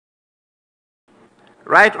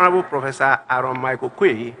Right Honorable Professor Aaron Michael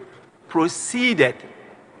Quay proceeded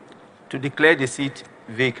to declare the seat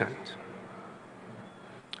vacant.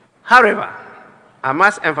 However, I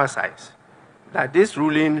must emphasize that this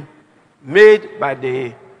ruling made by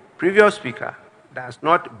the previous speaker does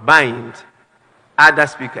not bind other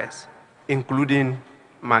speakers, including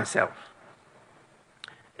myself.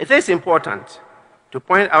 It is important to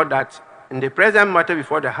point out that in the present matter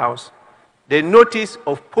before the House, the notice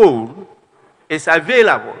of poll is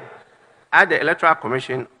available at the Electoral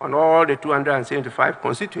Commission on all the 275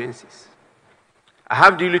 constituencies. I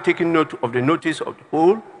have duly taken note of the notice of the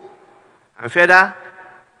poll, and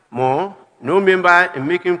furthermore, no member in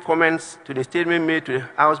making comments to the statement made to the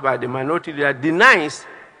House by the minority leader denies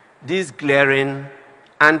these glaring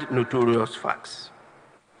and notorious facts.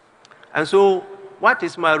 And so, what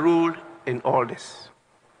is my role in all this?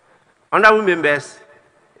 Honorable members,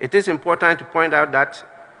 it is important to point out that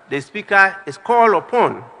the Speaker is called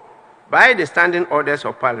upon by the standing orders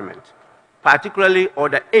of Parliament, particularly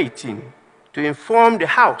Order 18, to inform the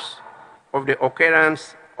House of the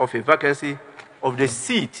occurrence of a vacancy of the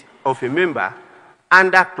seat of a member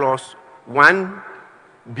under Clause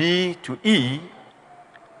 1B to E,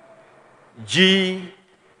 G,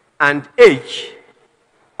 and H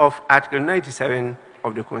of Article 97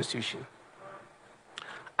 of the Constitution.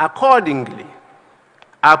 Accordingly,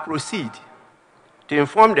 I proceed to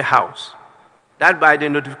inform the House that by the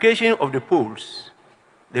notification of the polls,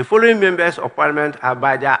 the following members of Parliament have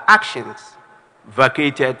by their actions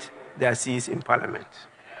vacated their seats in Parliament.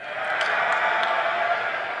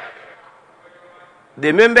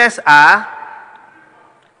 The members are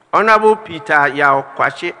Honorable Peter Yao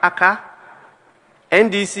Kwache Aka,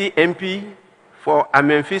 NDC MP for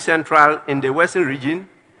Amenfi Central in the Western Region,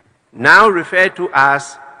 now referred to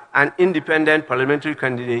as an independent parliamentary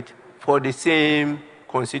candidate for the same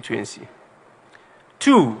constituency.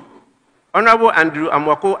 2, Honorable Andrew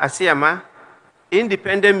Amwako Asiama,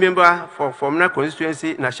 independent member for Fomna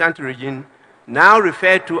constituency in Ashanti Region, now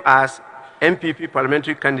referred to as MPP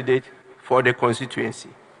parliamentary candidate for the constituency.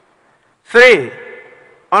 3,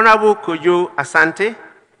 Honorable Kojo Asante,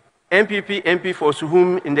 MPP MP for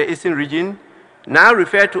Suhum in the Eastern Region, now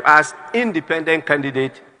referred to as independent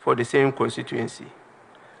candidate for the same constituency.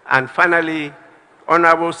 And finally,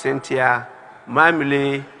 Honorable Cynthia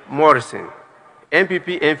Mamile Morrison,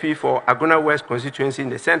 MPP MP for Agona West constituency in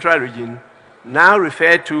the Central Region, now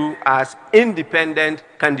referred to as independent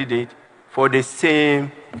candidate for the same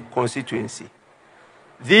constituency.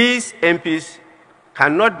 These MPs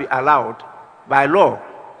cannot be allowed by law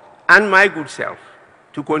and my good self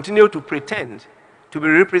to continue to pretend to be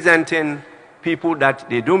representing people that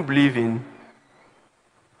they don't believe in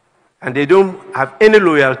and they don't have any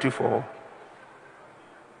loyalty for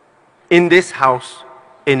in this House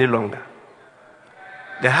any longer.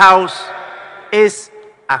 The House is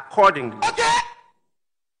accordingly. Okay.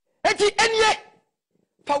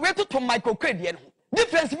 For where to Michael Quay,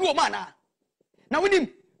 difference woman. Now with him,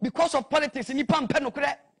 because of politics in Nippon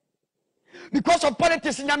Penokre, because of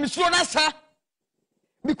politics in Yamisona,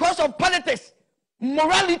 because of politics,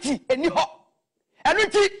 morality, and Niho. And we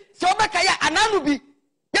see Sobakaya Ananubi,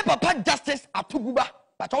 your papa justice Atuguba,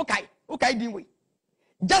 but okay, didn't we?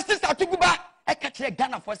 Justice Atuguba, I catch a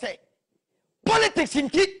Ghana for say. Politics in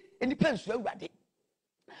tea, independence where we are.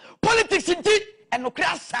 Politics in tea, and no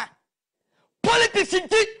class. Politics in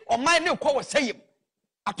tea, or my new call was saying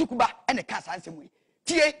Atukuba and the Casa and way.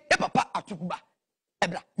 Tia, papa Atukuba,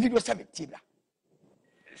 Ebra, video 7, Tibra.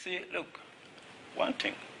 See, look, one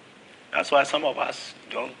thing. That's why some of us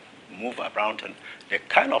don't move around and the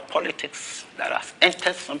kind of politics that has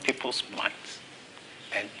entered some people's minds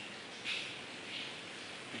and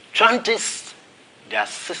jaundice their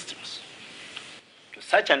systems to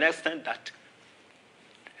such an extent that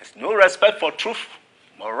there's no respect for truth,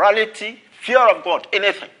 morality, fear of God,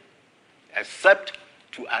 anything, except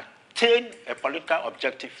to attain a political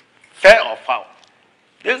objective, fair or foul.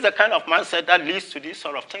 This is the kind of mindset that leads to these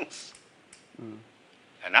sort of things.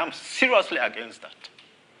 And I'm seriously against that.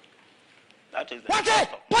 That is the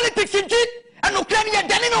politics in tea and Ukrainian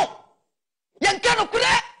Danino. Yankano Kure.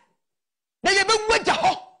 They have been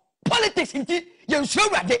politics in tea, you show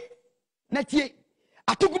it. Netie.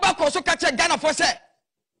 Atukuba Koso catch a Ghana for say.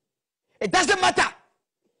 It doesn't matter.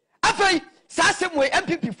 After Sassam way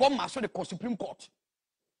MPP form so the Supreme Court.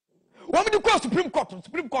 When we do call Supreme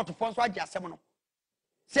Court to force what you are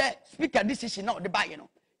say, Speaker, this is not the buy, you know.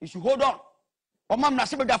 You should hold on. Or Mam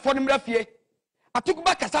Nasiba got for him refugee.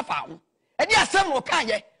 Atukuba Kasafa. And the assembly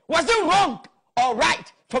was it wrong or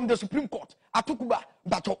right from the Supreme Court? Atukuba,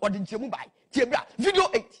 but or the Jemubai. Video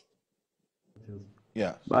 8.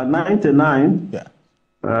 Yeah. But 99. Yeah.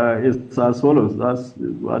 It's as follows. That's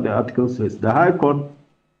what the article says. The High Court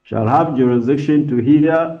shall have jurisdiction to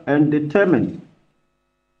hear and determine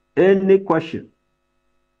any question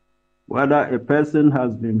whether a person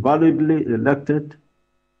has been validly elected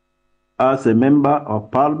as a member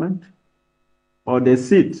of parliament or the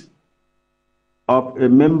seat of a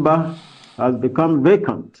member has become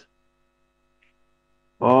vacant,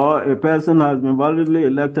 or a person has been validly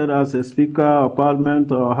elected as a speaker of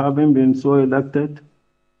parliament or having been so elected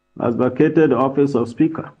has vacated the office of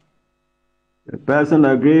speaker. A person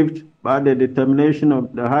aggrieved by the determination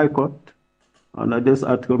of the High Court under this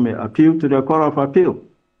article may appeal to the Court of Appeal.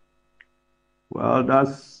 Well,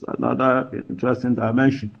 that's another interesting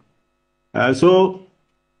dimension. So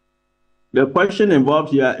the question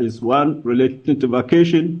involved here is one relating to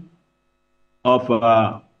vacation of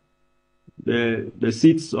the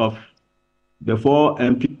seats of the 4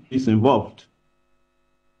 MPs involved.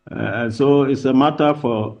 And so it's a matter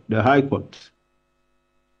for the High Court,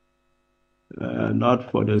 not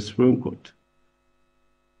for the Supreme Court.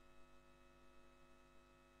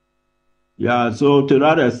 Yeah, so to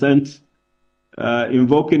that extent,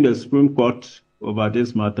 invoking the Supreme Court over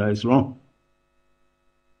this matter is wrong.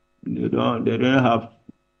 They don't have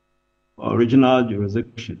original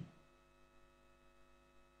jurisdiction.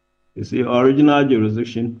 You see, original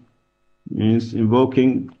jurisdiction means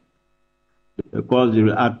invoking the court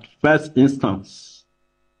at first instance.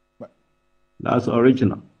 That's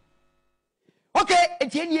original. Okay,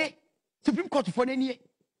 it's any Supreme Court for any.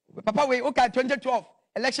 Papa, we okay 2012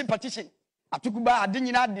 election petition. Atukuba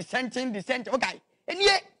Adinina dissenting. Okay, any.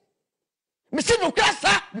 Me say no class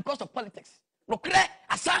because of politics. No clear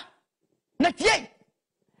asa. Not yet.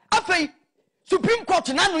 After Supreme Court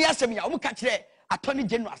nanu yasemi ya omu kachire Attorney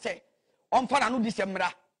General say on for anu December.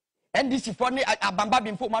 NDC for ni abamba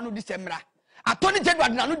bimfo manu December. Attorney General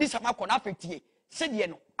nanu December kona afetie. Said ye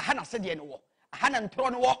no. Ahana said ye no wo. Ahana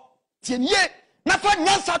ntro no wo. Tienye na fa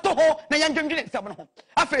nyansa to ho na yandwendwene nsam no ho.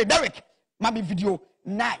 After Derek mabi video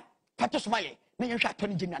 9. Fato somaye na yenhwa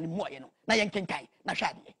Attorney General ni mo ye no. Na yenkenkan na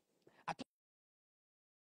hwa de.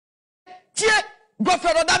 Tie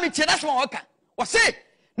Godfrey Odami tie that's one oka. O say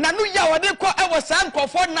na no ya wode ko e was san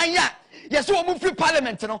kofo nan ya. Yes wo mu free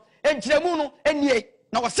parliament no. Enkyeremu no enie.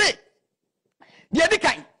 Na o say the other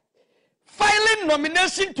kind filing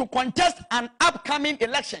nomination to contest an upcoming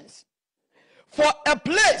elections for a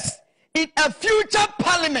place in a future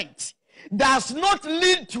parliament does not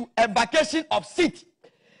lead to a vacation of seat.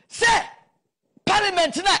 Say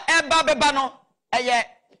parliament na eba beba no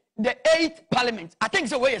the 8th parliament. I think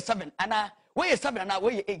so way 7 and way 7 and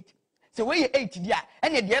way 8. So way 8 dia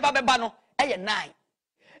and the eba beba no 9.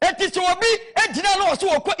 It is so be ejina no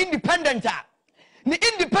so ko independent. The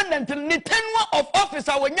independent ni tenure of office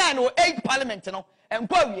when you know 8 parliament no and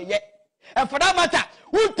for that matter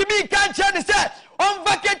who to me can't change say on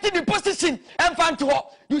vacating the position and fan to her.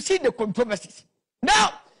 You see the controversies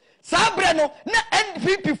now sabre no na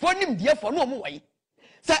NPP for him there for no more way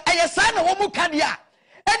say I say na wo mu kadia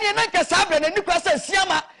ene na ka sabre na ni kwasa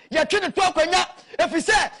siama ya twe ne to akwanya if you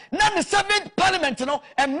say na the 7th parliament no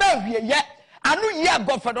and na hwie anu ye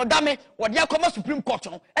Godfrey Odami wode akoma Supreme Court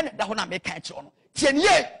no ene da ho na make kan kire no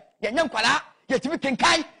tienye ye nyankwala ye tibi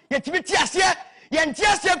kenkai ye tibi tiase ye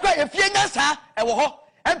ntiase kwa ye fie nyansa e wo ho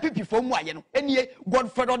MPP for mu aye no enie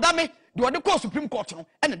Godfrey Odami de wode ko Supreme Court no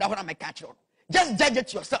ene da ho na make kan kire no just judge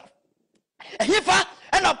it yourself hifa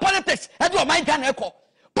and politics e do my Ghana eko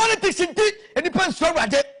politics inti e depend so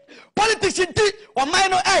rade politics inti o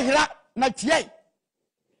man no ehira na tie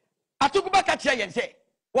atukuba ka tie ye say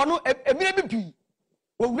wono emire bibi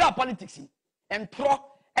wo wura politics entro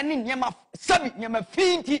ene nyema sabi nyema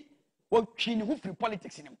finti wo twini hu free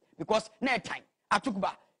politics nim because na time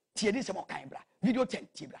atukuba tie di se mo kan bra video 10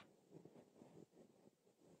 tie bra.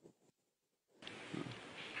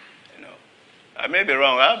 You know, I may be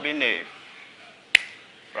wrong. I've been a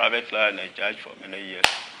private lawyer and a judge for many years.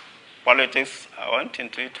 Politics, I went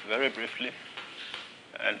into it very briefly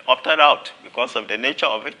and opted out because of the nature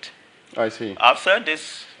of it. I see. I've said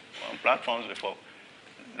this on platforms before.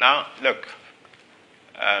 Now, look.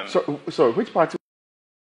 So which party